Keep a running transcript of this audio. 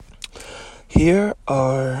Here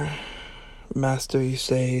are Master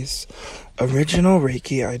Yusei's original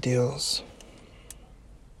Reiki ideals.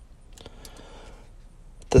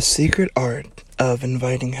 The secret art of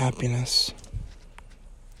inviting happiness.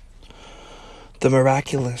 The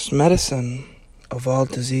miraculous medicine of all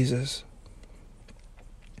diseases.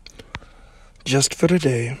 Just for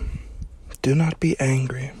today, do not be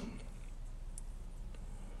angry.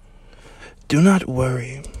 Do not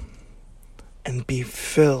worry, and be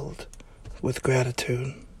filled with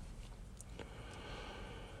gratitude.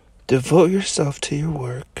 Devote yourself to your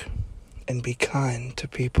work and be kind to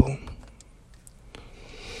people.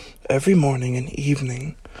 Every morning and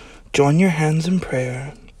evening, join your hands in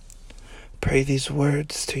prayer. Pray these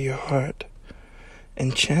words to your heart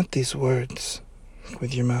and chant these words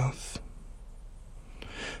with your mouth.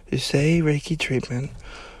 Yusei Reiki treatment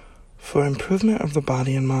for improvement of the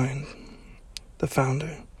body and mind. The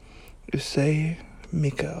founder, Yusei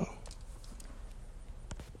Mikao.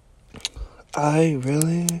 I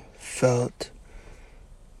really felt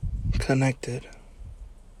connected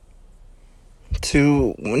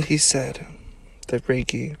to when he said that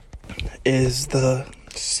Reiki is the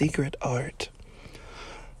secret art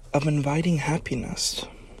of inviting happiness.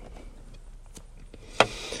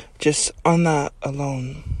 Just on that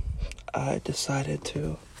alone, I decided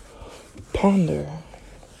to ponder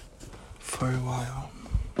for a while.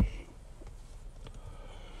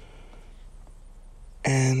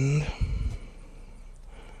 And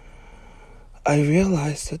I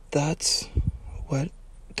realized that that's what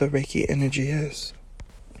the Reiki energy is.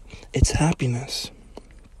 It's happiness.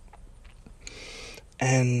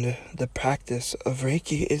 And the practice of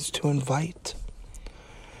Reiki is to invite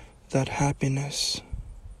that happiness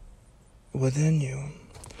within you.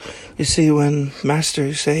 You see, when Master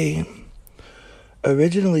Yusei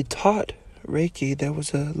originally taught Reiki, there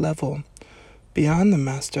was a level beyond the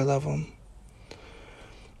master level.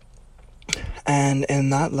 And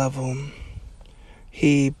in that level,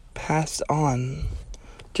 he passed on,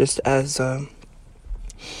 just as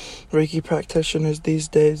Reiki practitioners these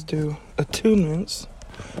days do attunements.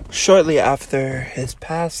 Shortly after his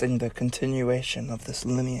passing, the continuation of this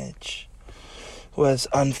lineage was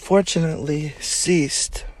unfortunately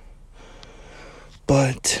ceased.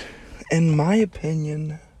 But in my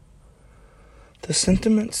opinion, the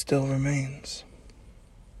sentiment still remains.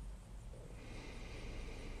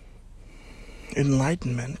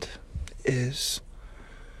 Enlightenment is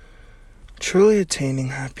truly attaining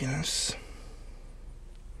happiness,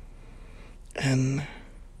 and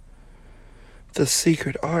the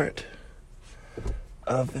secret art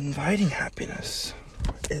of inviting happiness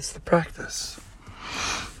is the practice.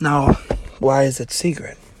 Now, why is it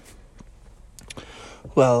secret?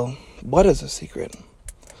 Well, what is a secret?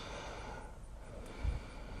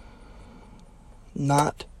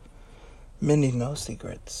 Not many know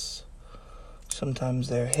secrets. Sometimes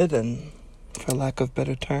they're hidden, for lack of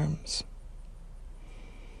better terms.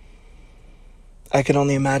 I can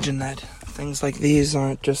only imagine that things like these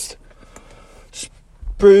aren't just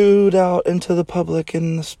spewed out into the public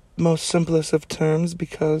in the most simplest of terms,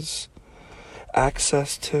 because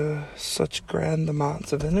access to such grand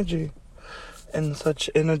amounts of energy and such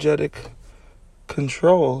energetic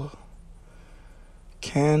control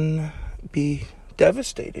can be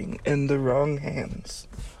devastating in the wrong hands,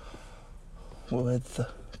 with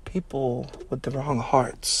people with the wrong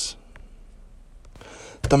hearts.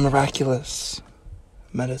 The miraculous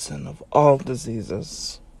medicine of all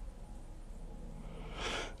diseases,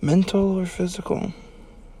 mental or physical,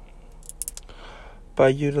 by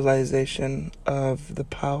utilization of the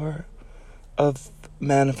power of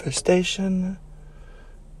manifestation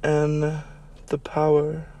and the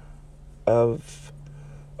power of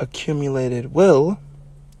accumulated will,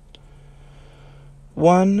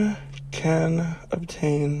 one can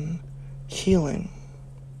obtain healing.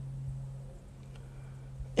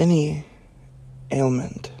 Any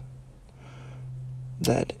ailment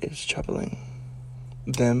that is troubling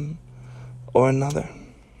them or another.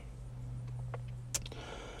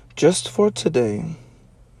 Just for today,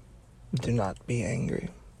 do not be angry.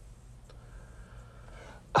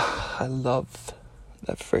 I love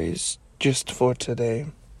that phrase, just for today,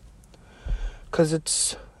 because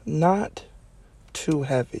it's not too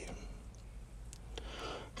heavy.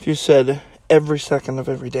 If you said every second of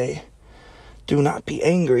every day, do not be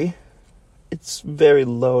angry, it's very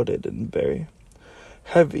loaded and very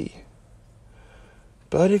heavy.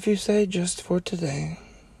 But if you say just for today,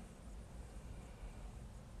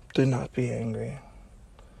 do not be angry.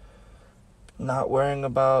 Not worrying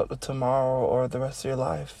about tomorrow or the rest of your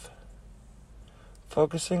life.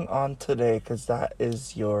 Focusing on today, because that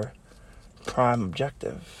is your prime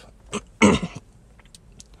objective.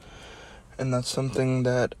 And that's something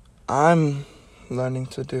that I'm learning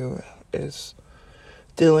to do, is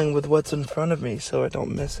dealing with what's in front of me so I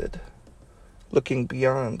don't miss it. Looking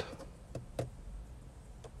beyond.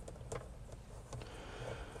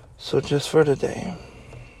 So just for today,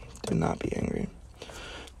 do not be angry.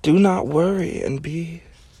 Do not worry, and be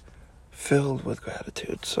filled with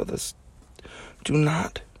gratitude. Do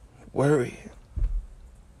not worry.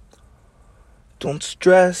 Don't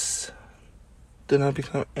stress. Do not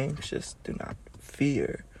become anxious. Do not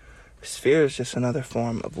fear. Because fear is just another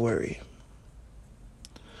form of worry.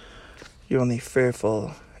 You're only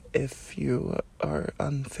fearful if you are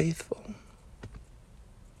unfaithful.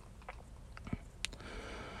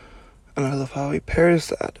 And I love how he pairs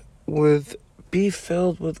that with be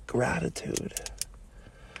filled with gratitude.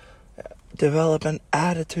 Develop an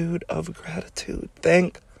attitude of gratitude.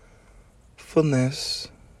 Thankfulness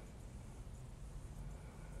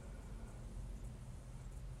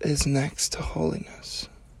is next to holiness.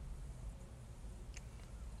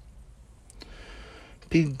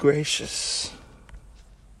 Be gracious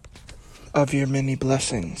of your many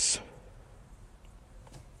blessings.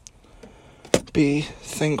 Be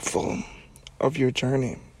thankful of your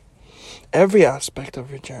journey. Every aspect of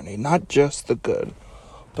your journey, not just the good,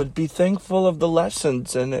 but be thankful of the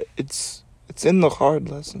lessons. And it's in the hard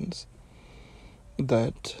lessons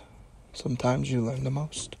that sometimes you learn the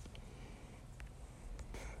most.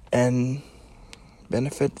 And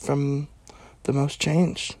benefit from the most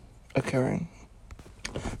change occurring.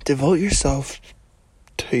 Devote yourself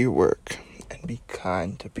to your work and be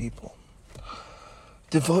kind to people.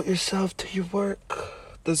 Devote yourself to your work.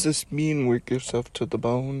 Does this mean work yourself to the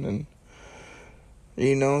bone and,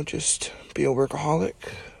 just be a workaholic?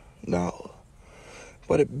 No.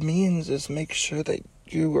 What it means is make sure that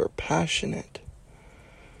you are passionate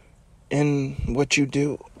in what you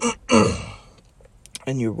do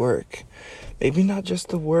and your work. Maybe not just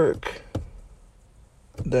the work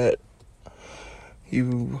that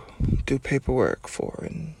you do paperwork for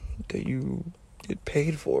and that you get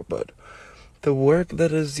paid for, but the work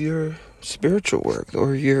that is your spiritual work,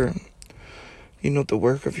 or your, the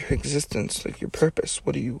work of your existence, like your purpose.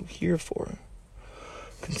 What are you here for?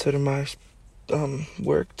 Consider my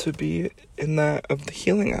work to be in that of the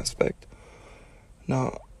healing aspect.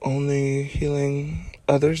 Not only healing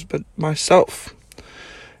others, but myself.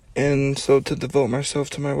 And so to devote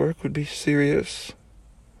myself to my work would be seriously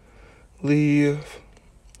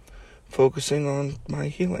focusing on my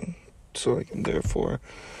healing. So I can therefore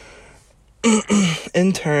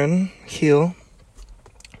in turn heal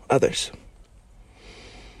others.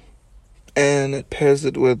 And it pairs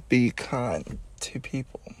it with be kind to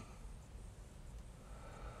people,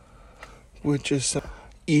 which is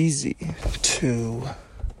easy to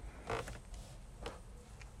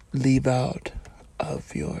leave out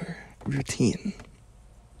of your routine.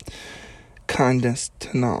 Kindness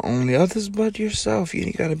to not only others but yourself.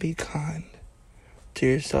 You gotta be kind to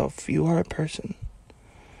yourself. You are a person.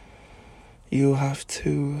 You have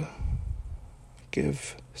to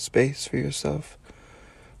give space for yourself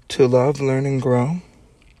to love, learn, and grow.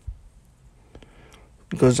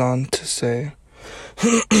 It goes on to say,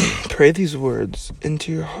 pray these words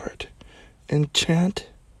into your heart and chant.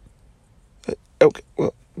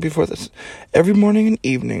 Before this, every morning and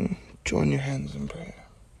evening, join your hands in prayer.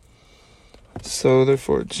 So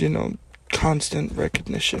therefore, it's, constant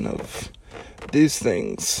recognition of these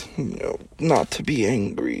things, not to be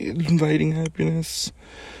angry, inviting happiness,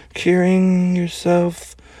 caring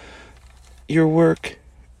yourself, your work,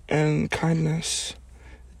 and kindness.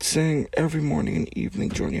 It's saying every morning and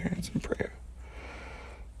evening, join your hands in prayer.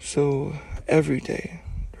 So every day,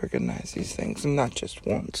 recognize these things, and not just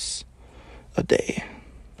once a day.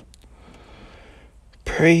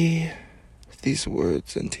 Pray these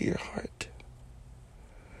words into your heart.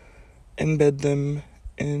 Embed them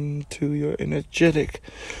into your energetic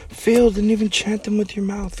field and even chant them with your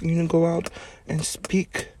mouth. You can go out and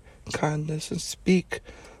speak kindness and speak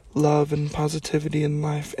love and positivity and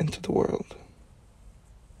life into the world.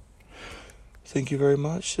 Thank you very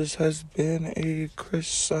much. This has been a Chris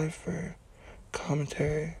Cypher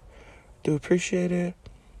commentary. I do appreciate it.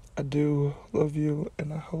 I do love you,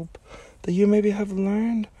 and I hope that you maybe have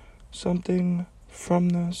learned something from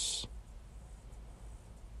this.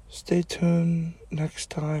 Stay tuned next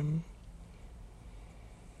time.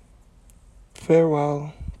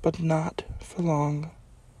 Farewell, but not for long.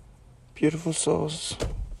 Beautiful souls.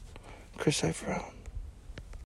 Chris Cypher.